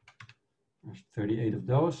 There's 38 of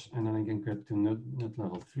those. And then I can get to nut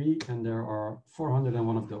level 3. And there are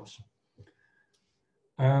 401 of those.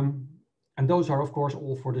 And those are, of course,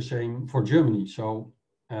 all for the same, for Germany. So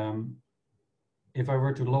if I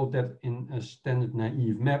were to load that in a standard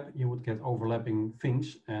naive map, you would get overlapping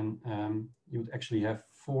things. And you would actually have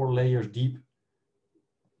 4 layers deep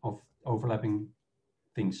of overlapping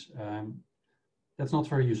things. That's not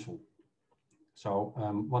very useful. So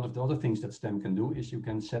one of the other things that STAM can do is you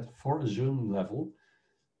can set for a zoom level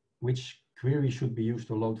which query should be used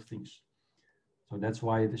to load things. So that's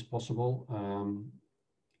why it is possible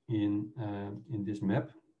in this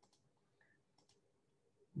map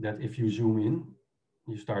that if you zoom in,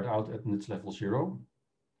 you start out at nuts level 0,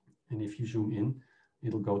 and if you zoom in,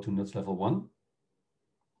 it'll go to nuts level 1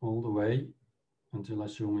 all the way until I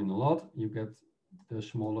zoom in a lot. You get the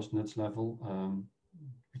smallest nuts level,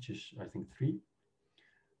 which is I think 3,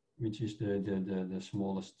 which is the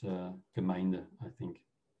smallest Gemeinde, I think.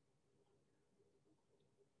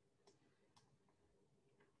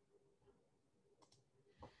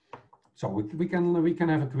 So we can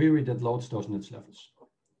have a query that loads those nuts levels.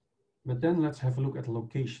 But then let's have a look at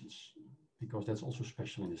locations, because that's also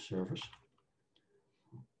special in the servers.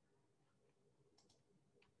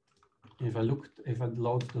 If I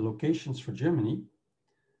load the locations for Germany,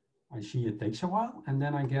 I see it takes a while, and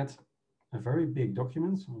then I get a very big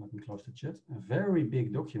document. So let me close the chat. A very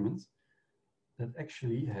big document that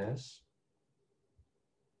actually has,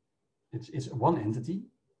 it's one entity,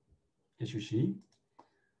 as you see,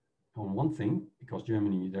 on one thing, because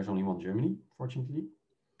Germany, there's only one Germany, fortunately.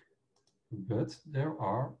 But there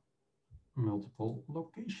are multiple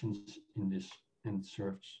locations in this end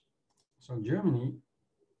serves. So Germany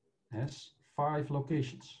has 5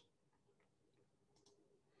 locations.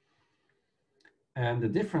 And the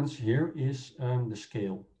difference here is the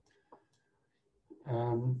scale.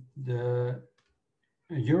 The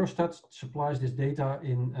Eurostat supplies this data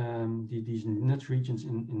in these nuts regions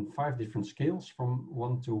in 5 different scales, from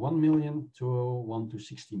 1 to 1 million to 1 to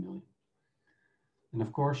 60 million. And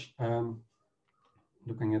of course,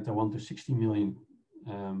 looking at the 1 to 60 million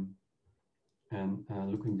and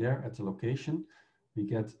looking there at the location, we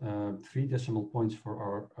get 3 decimal points for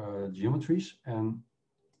our geometries. And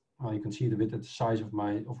you can see it a bit at the size of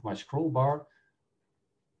my scroll bar.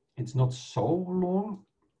 It's not so long.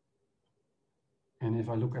 And if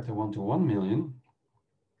I look at the 1 to 1 million,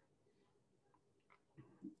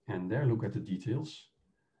 and there look at the details,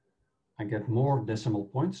 I get more decimal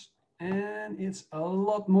points, and it's a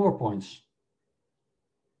lot more points.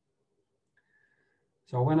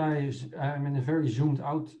 So when I'm in a very zoomed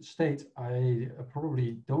out state, I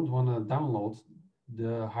probably don't want to download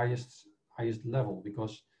the highest level,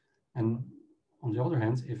 because, and on the other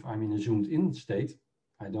hand, if I'm in a zoomed in state,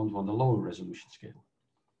 I don't want a lower resolution scale.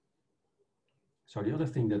 So the other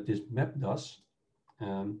thing that this map does,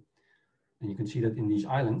 and you can see that in these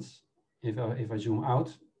islands, if I zoom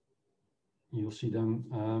out, you'll see them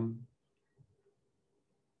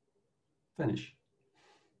vanish.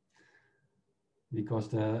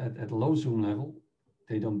 Because at low zoom level,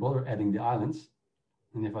 they don't bother adding the islands.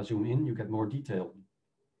 And if I zoom in, you get more detail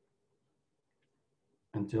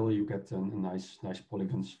until you get nice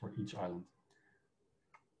polygons for each island.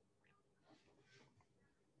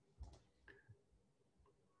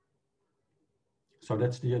 So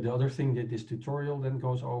that's the other thing that this tutorial then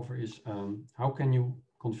goes over is how can you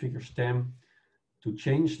configure STAM to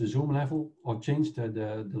change the zoom level, or change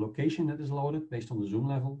the location that is loaded based on the zoom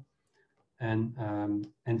level, and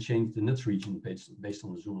change the nuts region based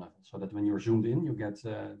on the zoom level, so that when you're zoomed in, you get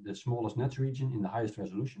the smallest nuts region in the highest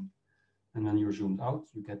resolution, And when you're zoomed out,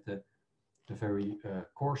 you get the very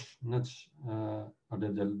coarse nuts, or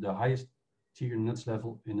the highest tier nuts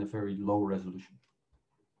level in a very low resolution.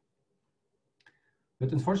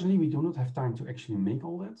 But unfortunately, we do not have time to actually make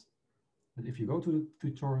all that. But if you go to the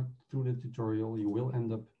tutorial, you will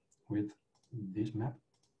end up with this map,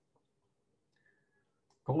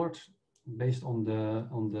 colored based on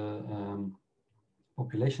the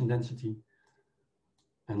population density,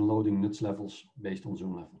 and loading nuts levels based on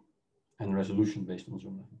zoom level, and resolution based on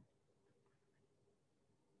zoom level.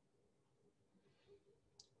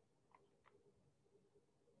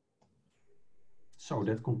 So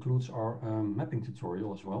that concludes our mapping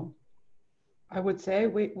tutorial as well. I would say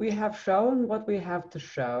we have shown what we have to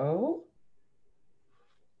show,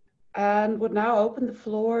 and would now open the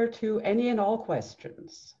floor to any and all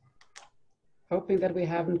questions, hoping that we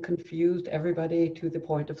haven't confused everybody to the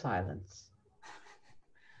point of silence.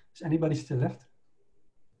 Is anybody still left?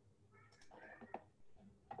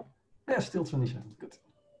 Yeah, still 27, good.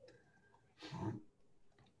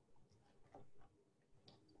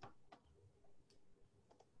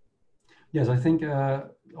 Yes, I think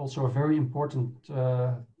also a very important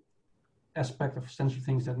aspect of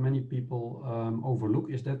SensorThings that many people overlook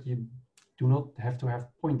is that you do not have to have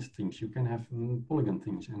point things. You can have polygon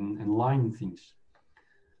things and line things.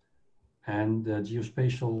 And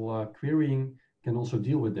geospatial querying can also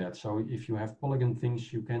deal with that. So if you have polygon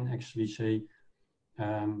things, you can actually say,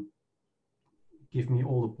 give me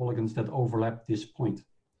all the polygons that overlap this point.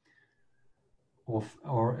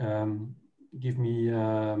 Give me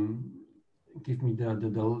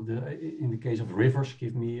in the case of rivers,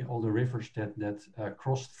 give me all the rivers that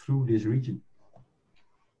cross through this region.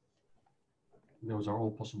 Those are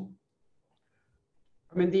all possible.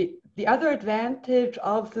 I mean, the other advantage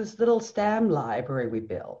of this little STAM library we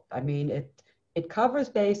built, I mean, it covers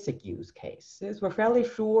basic use cases. We're fairly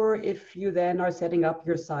sure if you then are setting up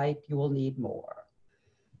your site, you will need more.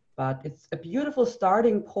 But it's a beautiful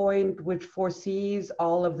starting point which foresees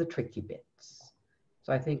all of the tricky bits.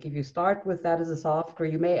 So I think if you start with that as a software,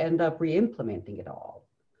 you may end up re-implementing it all.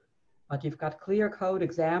 But you've got clear code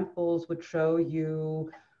examples which show you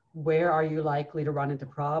where are you likely to run into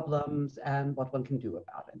problems and what one can do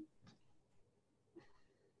about it.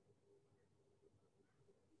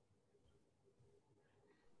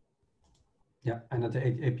 Yeah, and at the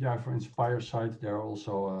API for Inspire site, there are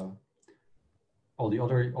also all the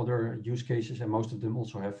other use cases, and most of them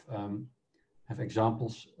also have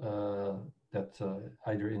examples that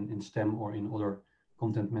either in STEM or in other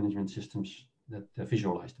content management systems that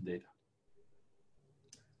visualize the data.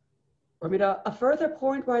 I mean, a further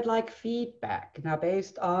point where I'd like feedback now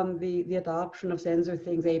based on the adoption of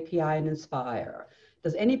SensorThings API and Inspire.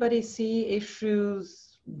 Does anybody see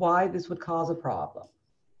issues why this would cause a problem?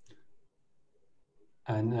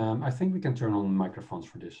 And I think we can turn on microphones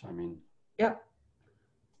for this. I mean, yeah.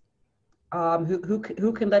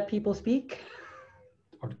 Who can let people speak?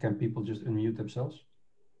 Or can people just unmute themselves?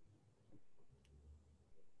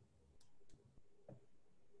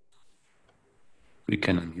 We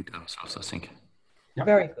can unmute ourselves, I think. Yeah.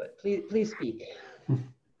 Very good. Please speak.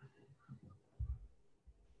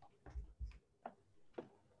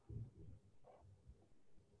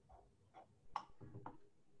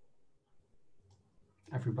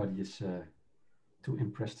 Everybody is too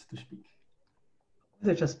impressed to speak.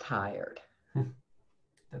 They're just tired.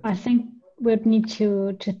 I think we'd need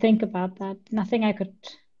to think about that. Nothing I could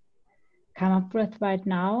come up with right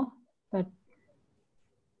now, but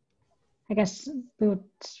I guess we would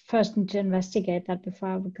first need to investigate that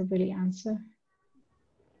before we could really answer.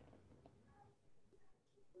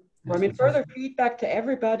 Well, I mean, further feedback to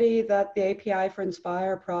everybody that the API for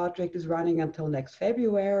Inspire project is running until next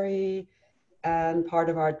February. And part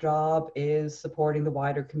of our job is supporting the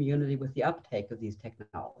wider community with the uptake of these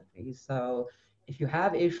technologies. So if you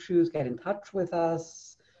have issues, get in touch with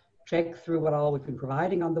us, check through what all we've been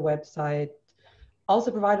providing on the website.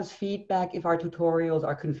 Also provide us feedback if our tutorials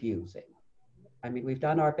are confusing. I mean, we've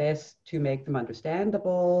done our best to make them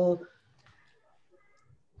understandable,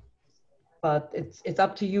 but it's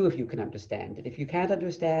up to you if you can understand it. If you can't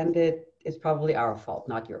understand it, it's probably our fault,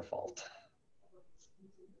 not your fault.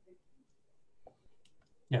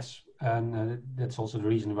 Yes, and that's also the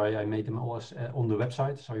reason why I made them always on the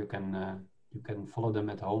website, so you can follow them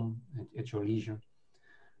at home at your leisure.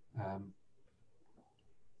 But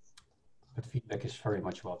feedback is very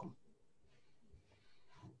much welcome.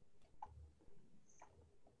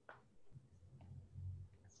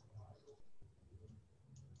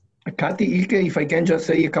 Kathi, Hylke, if I can just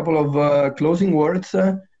say a couple of closing words.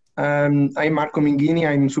 I'm Marco Minghini.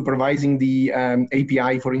 I'm supervising the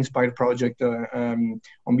API for Inspire project on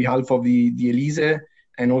behalf of the ELISE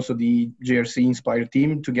and also the JRC Inspire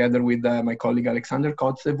team, together with my colleague Alexander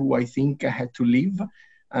Kotzev, who I think had to leave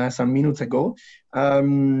some minutes ago.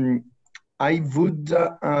 I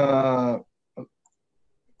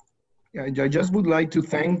just would like to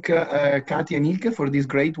thank Kathi and Hylke for this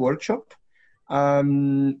great workshop.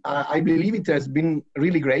 I believe it has been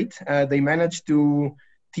really great. They managed to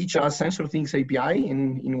teach us SensorThings API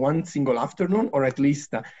in one single afternoon, or at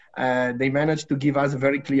least they managed to give us a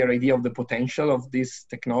very clear idea of the potential of this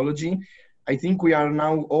technology. I think we are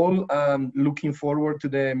now all looking forward to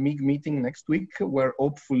the MIG meeting next week, where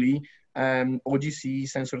hopefully OGC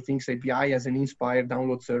SensorThings API as an Inspire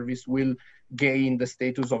download service will gain the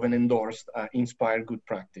status of an endorsed Inspire good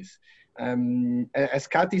practice. As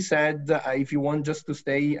Kathi said, if you want just to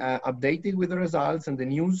stay updated with the results and the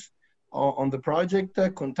news on the project,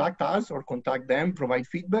 contact us or contact them, provide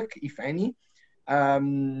feedback, if any.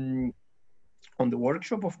 On the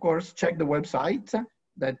workshop, of course, check the website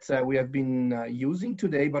that we have been using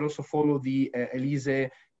today, but also follow the ELISE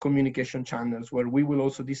communication channels, where we will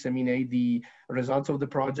also disseminate the results of the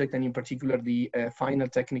project, and in particular the final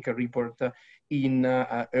technical report in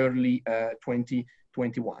early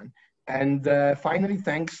 2021. And finally,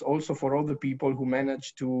 thanks also for all the people who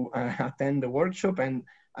managed to attend the workshop and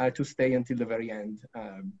to stay until the very end.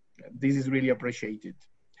 This is really appreciated.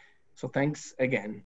 So thanks again.